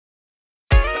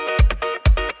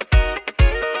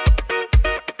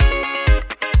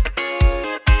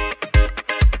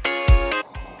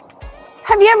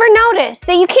Have you ever noticed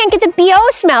that you can't get the BO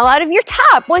smell out of your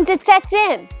top once it sets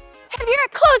in? Have your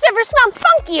clothes ever smelled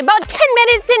funky about 10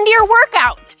 minutes into your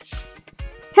workout?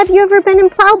 Have you ever been in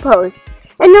plow pose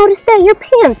and noticed that your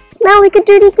pants smell like a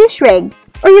dirty dish rag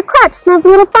or your crotch smells a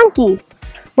little funky?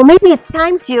 Well, maybe it's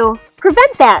time to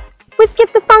prevent that with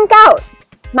Get the Funk Out.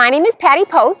 My name is Patty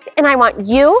Post, and I want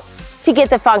you to get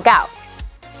the funk out.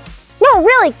 No,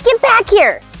 really, get back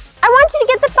here. I want you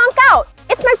to get the funk out.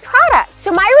 It's my product.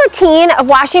 So my routine of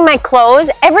washing my clothes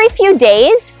every few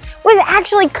days was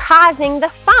actually causing the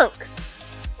funk.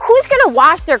 Who's gonna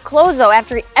wash their clothes though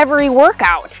after every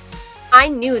workout? I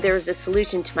knew there was a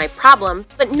solution to my problem,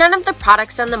 but none of the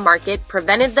products on the market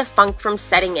prevented the funk from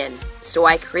setting in. So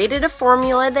I created a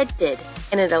formula that did,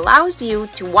 and it allows you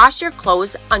to wash your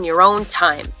clothes on your own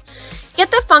time.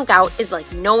 Get the Funk Out is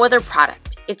like no other product.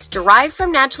 It's derived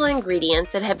from natural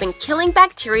ingredients that have been killing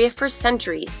bacteria for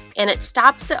centuries, and it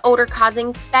stops the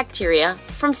odor-causing bacteria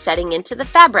from setting into the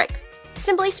fabric.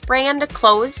 Simply spray onto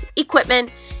clothes,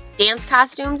 equipment, dance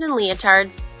costumes and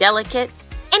leotards,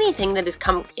 delicates, anything that has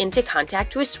come into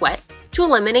contact with sweat to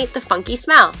eliminate the funky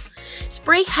smell.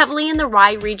 Spray heavily in the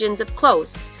dry regions of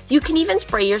clothes. You can even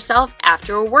spray yourself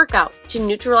after a workout to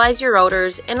neutralize your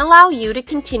odors and allow you to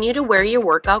continue to wear your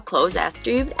workout clothes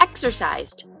after you've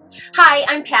exercised. Hi,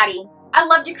 I'm Patty. I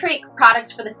love to create products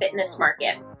for the fitness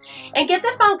market. And Get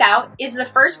the Funk Out is the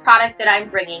first product that I'm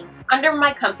bringing under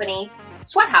my company,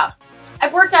 Sweat House.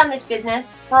 I've worked on this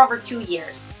business for over 2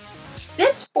 years.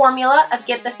 This formula of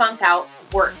Get the Funk Out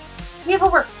works. We have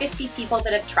over 50 people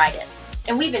that have tried it,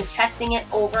 and we've been testing it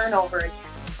over and over again.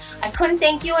 I couldn't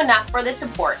thank you enough for the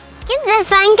support. Get the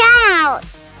funk out!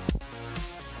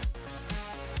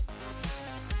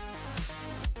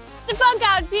 The funk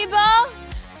out, people!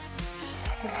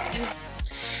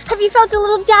 Have you felt a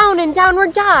little down in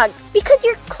downward dog because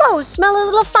your clothes smell a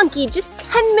little funky just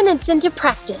 10 minutes into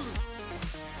practice?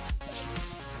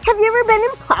 Have you ever been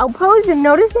in plow pose and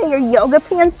noticed that your yoga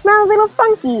pants smell a little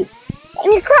funky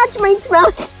and your crotch might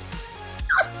smell?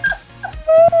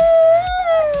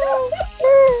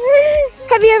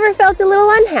 Have you ever felt a little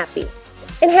unhappy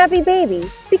and happy baby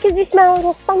because you smell a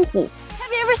little funky?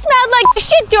 Have you ever smelled like a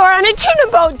shit door on a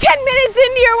tuna boat 10 minutes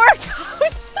into your workout?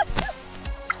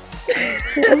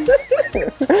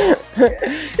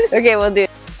 Okay, we'll do it.